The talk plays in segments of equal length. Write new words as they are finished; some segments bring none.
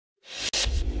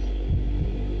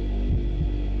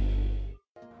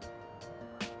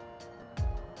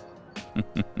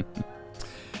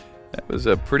That was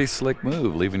a pretty slick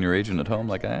move, leaving your agent at home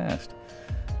like I asked.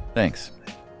 Thanks.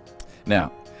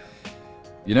 Now,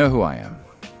 you know who I am.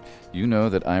 You know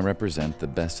that I represent the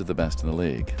best of the best in the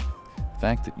league. The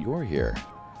fact that you're here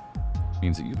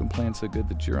means that you've been playing so good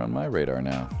that you're on my radar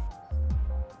now.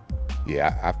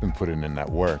 Yeah, I've been putting in that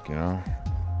work, you know.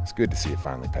 It's good to see it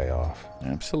finally pay off.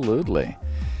 Absolutely.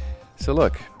 So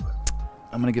look,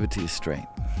 I'm going to give it to you straight.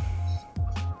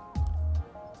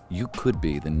 You could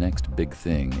be the next big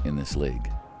thing in this league,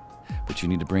 but you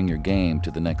need to bring your game to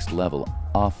the next level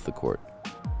off the court.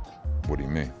 What do you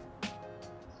mean?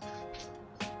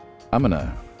 I'm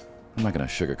not gonna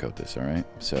sugarcoat this, all right?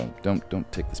 So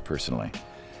don't take this personally.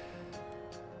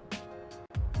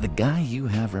 The guy you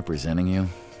have representing you,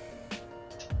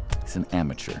 he's an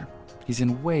amateur. He's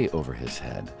in way over his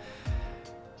head.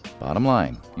 Bottom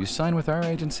line, you sign with our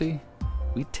agency,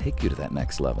 we take you to that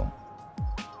next level.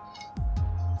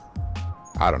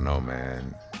 I don't know,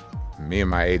 man. Me and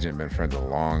my agent have been friends a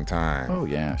long time. Oh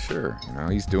yeah, sure. You know,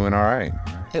 he's doing all right.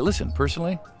 Hey, listen,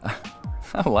 personally,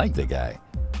 I like the guy.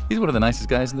 He's one of the nicest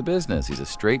guys in the business. He's a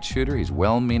straight shooter, he's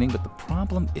well-meaning, but the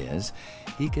problem is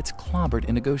he gets clobbered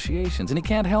in negotiations, and he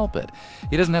can't help it.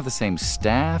 He doesn't have the same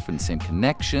staff and same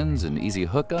connections and easy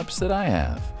hookups that I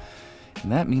have.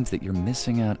 And that means that you're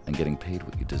missing out on getting paid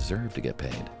what you deserve to get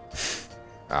paid.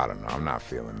 I don't know, I'm not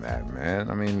feeling that, man.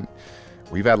 I mean,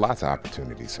 we've had lots of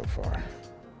opportunities so far.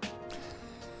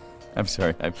 I'm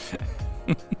sorry,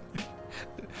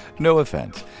 no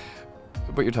offense,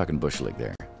 but you're talking Bush League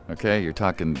there, okay? You're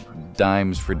talking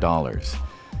dimes for dollars.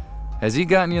 Has he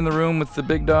gotten you in the room with the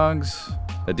big dogs?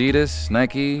 Adidas,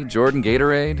 Nike, Jordan,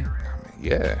 Gatorade? I mean,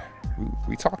 yeah,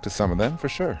 we talked to some of them for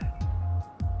sure.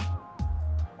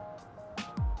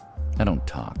 I don't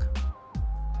talk.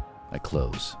 I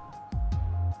close.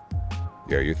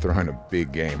 Yeah, you're throwing a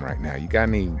big game right now. You got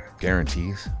any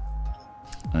guarantees?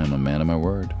 I'm a man of my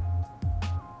word.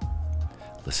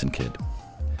 Listen, kid.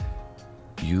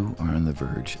 You are on the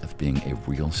verge of being a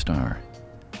real star.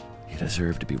 You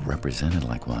deserve to be represented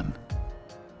like one.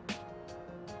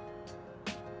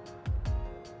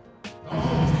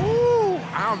 Ooh,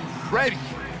 I'm ready.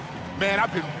 Man,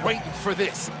 I've been waiting for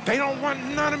this. They don't want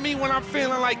none of me when I'm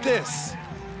feeling like this.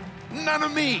 None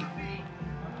of me.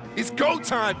 It's go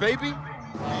time, baby.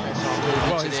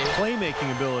 Well, his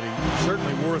playmaking ability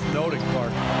certainly worth noting,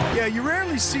 Clark. Yeah, you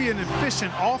rarely see an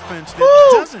efficient offense that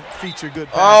doesn't feature good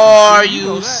passing. Oh, are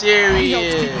you serious? He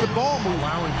helps keep the ball moving.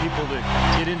 Allowing people to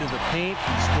get into the paint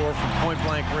and score from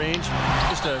point-blank range.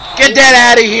 Just a Get that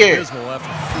out of here. abysmal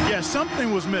effort. Yeah,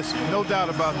 something was missing, no doubt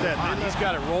about that. He's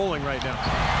got it rolling right now.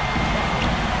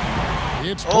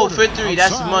 It's Oh, Porter for three,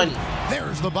 that's outside. money.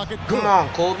 There's the bucket. Come on,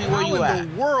 Kobe, where you How at?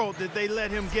 in the world did they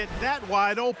let him get that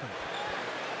wide open?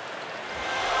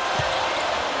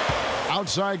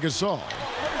 Outside Gasol.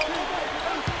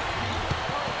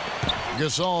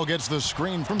 Gasol gets the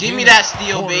screen from Give me Tatum. that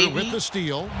steal, Porter baby. with the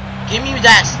steal. Give me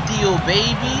that steal,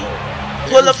 baby.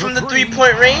 Pull up from the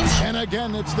three-point range. And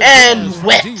again, it's the And Jazz from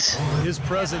wet. deep. His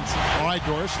presence. All right,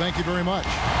 Doris, thank you very much.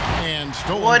 And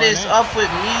stolen What by is Nash. up with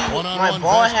me with my One-on-one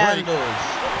ball fast break.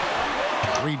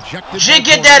 handles? Rejected. Jig, by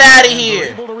get Porter, that outta and here.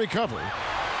 they're able to recover.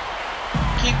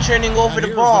 Keep turning over And the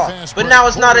here's ball. fast But break. now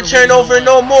it's not a Porter leading turnover the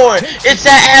no line. more. Takes It's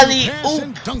the an pass alley-oop.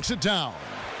 and dunks it down.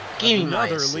 Give me my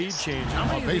Another assist. lead change. How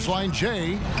many of these- Baseline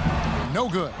J, no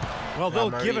good. Well, they'll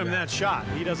my give him rebound. that shot.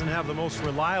 He doesn't have the most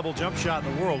reliable jump shot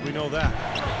in the world. We know that.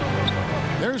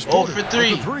 There's 0 Porter for with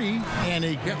 3. the three, and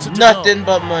he gets it to Nothing go.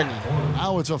 but money.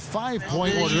 Now it's a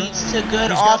 5-point order. Leads to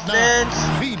good He's got 9.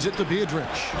 offense. Feeds it to Beatrice.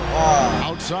 Oh,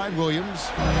 Outside Williams.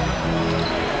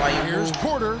 why you Here's move?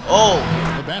 Porter. Oh,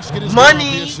 The basket is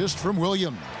Money. good. The assist from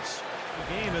Williams.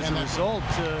 The game as And a that- result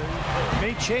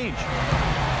may change.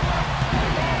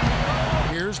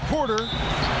 Here's Porter.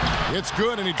 It's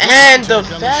good, and he And drives the it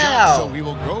down the shot, foul. so we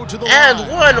will go to the And line.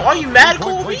 one. Are you mad,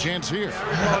 3-point Kobe? play chance here.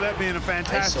 Oh, that being a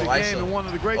fantastic ISO. game, and one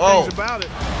of the great Oh. things about it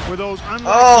were those unlikely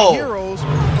Oh. heroes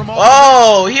from all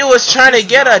Oh, he was trying to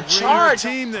get a We're a charge.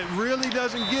 team that really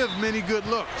doesn't give many good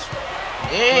looks.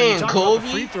 When you Dang, talk about the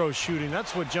free Kobe. throw shooting,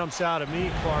 that's what jumps out at me,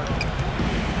 Clark.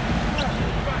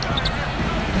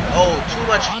 Oh, too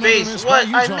much Another space. miss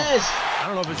What? by I Utah. missed. I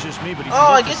don't know if it's just me, but he's Oh,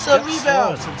 I looked get a the step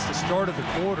rebound. slow since the start of the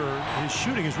quarter. His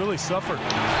shooting has really suffered.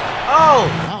 Oh,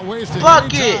 Not wasting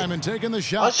Fuck any it. time and taking the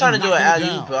shot. I was trying to and do an knocking it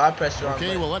alley-oop, down. but I pressed the wrong Okay,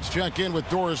 button. well, let's check in with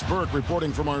Doris Burke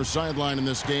reporting from our sideline in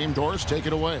this game. Doris, take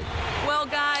it away. Well,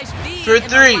 guys, B For in the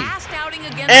 3. last outing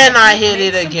against And the I Heat hit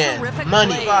made it some again. terrific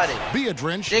Money plays. body.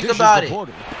 Beatrice Think dishes about to it.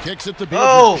 Porter. Kicks it to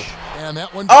Oh. Beatrice. And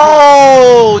that one.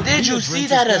 Oh, did you you see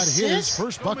that Got his assist?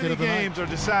 first So bucket many of the night. games are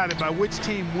decided by which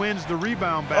team wins the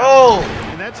rebound battle. Oh.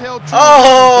 And that's held true.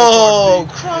 Oh,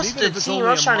 so far, Steve. cross even the if it's team. only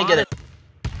I'm a trying to get it.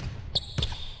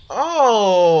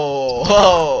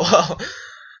 Oh.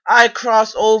 I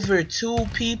crossed over 2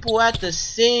 people at the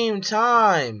same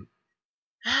time.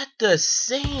 At the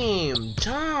same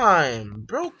time.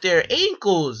 Broke their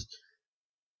ankles.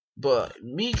 But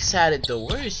Meeks had it the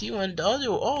worst. He went the other.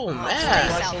 Oh, Space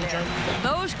man. out there.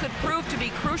 Those could prove to be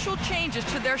crucial changes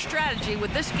to their strategy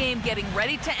with this game getting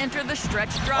ready to enter the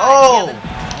stretch drive. Oh.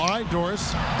 Kevin. All right,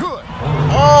 Doris. Good.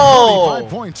 Oh.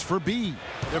 35 points for B.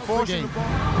 They're forcing the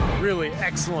ball. Really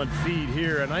excellent feed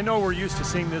here, and I know we're used to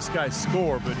seeing this guy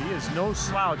score, but he is no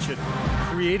slouch at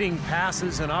creating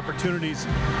passes and opportunities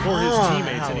for his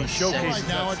teammates, and he showcases Right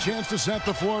now, a that. chance to set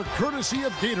the floor, courtesy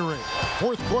of Gatorade.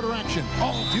 Fourth quarter action,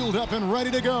 all fueled up and ready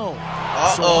to go.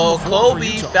 Uh-oh, So on the floor for Kobe,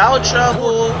 Utah. foul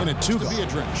trouble. And a 2 to be a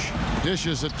drench.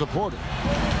 Dishes it to Porter.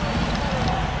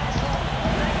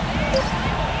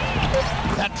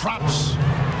 That drops.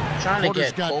 Trying to Porter's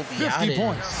get got Kobe 50 out of here.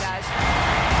 points. Guys.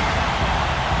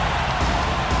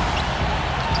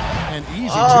 And easy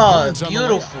 2 Oh, points on the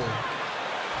beautiful. layup.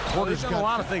 Well, Porter's they've done a got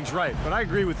lot of things right, but I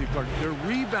agree with you, Clark. Their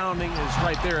rebounding is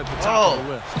right there at the top of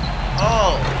the list.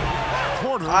 Oh.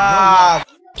 Porter. Ah.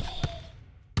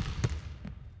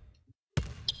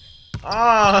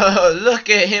 Oh, look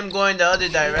at him going the other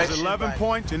He has direction. 11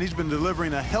 points, and he's been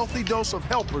delivering a healthy dose of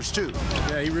helpers, too.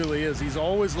 Yeah, he really is. He's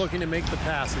always looking to make the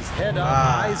passes. Head up,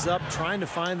 eyes up, trying to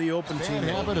find the open Bad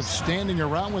teammate. habit of standing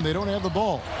around when they don't have the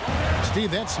ball.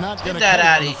 Steve, that's not going to Get that cut it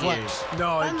outta on the here. flex.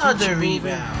 No, it Another keeps you moving.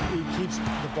 rebound. He keeps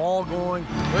the ball going.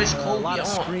 Where's A Kobe? lot of I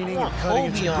want- screening I want and cutting.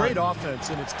 It's Kobe a great on. offense,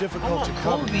 and it's I difficult want to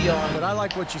cover. Kobe on. But I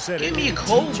like what you said. Give It me really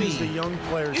Kobe. teaches the young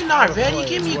players. You're how not to ready? play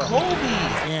Give as me well.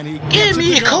 Kobe. And he Give gets it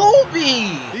me to go. Kobe.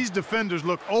 These defenders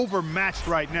look overmatched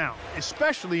right now,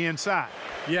 especially inside.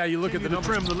 Yeah, you look at the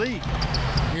Continue to numbers. trim the lead.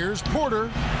 Here's Porter.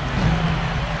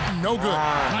 No good.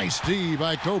 Nice D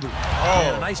by Kobe.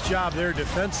 Yeah, nice job there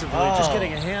defensively. Just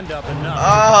getting a hand up enough.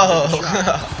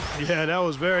 Oh. Yeah, that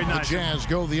was very The nice. Jazz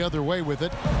go the other way with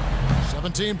it.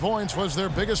 17 points was their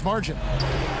biggest margin.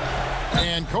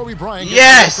 And Kobe Bryant gets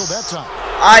Yes. the whistle that time.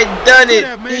 I done Could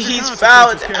have it. major He's consequences,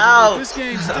 fouled Kevin, but out. This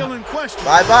game's still in question.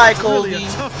 Bye-bye, It's really Kobe.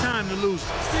 a tough time to lose.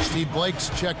 Steve Blake's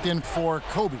checked in for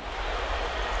Kobe.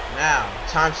 Now,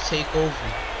 time to take over.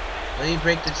 Let me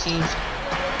break the team's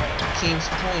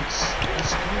points.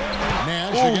 Let's go.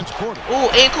 Nash Ooh. against Porter. Ooh,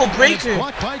 ankle breaker.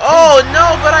 blocked by Oh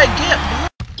no, but I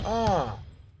get. Oh.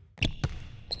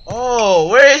 Oh,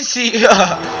 where is he?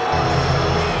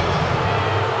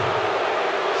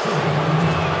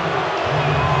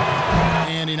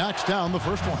 And he knocks down the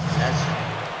first one.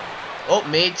 Oh,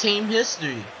 made team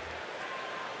history.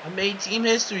 I made team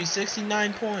history,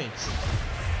 69 points.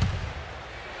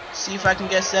 See if I can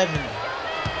get 70.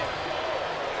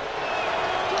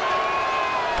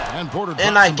 And Porter And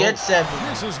drops I them get both. 7.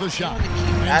 Misses the shot. Keep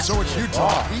And so it's asking the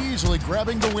Utah ball. easily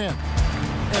grabbing the win.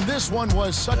 And this one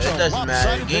was such It a doesn't matter.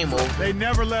 lopsided Game victory. over. They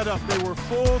never let up. They were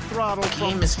full throttle from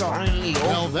Game the is start. finally over.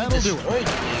 Well, We that'll do destroyed it.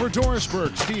 the game. For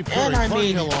Dorisburg, Steve Curry, And I Clark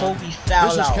made Kellogg. Kobe This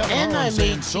foul is out. Kevin And I Harlan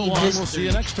saying made so team long. history. We'll see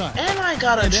you next time. And I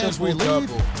got a And as we triple leave,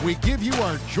 double we give you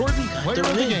our Jordan Player of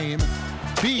the win. Game,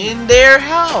 B. in their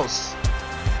house.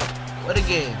 What a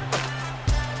game.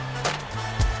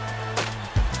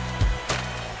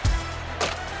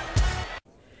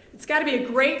 It's got to be a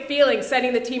great feeling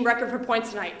setting the team record for points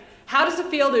tonight. How does it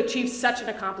feel to achieve such an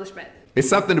accomplishment? It's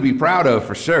something to be proud of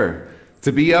for sure.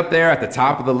 To be up there at the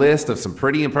top of the list of some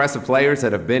pretty impressive players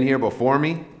that have been here before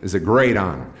me is a great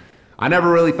honor. I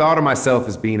never really thought of myself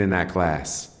as being in that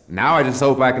class. Now I just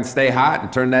hope I can stay hot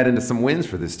and turn that into some wins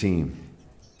for this team.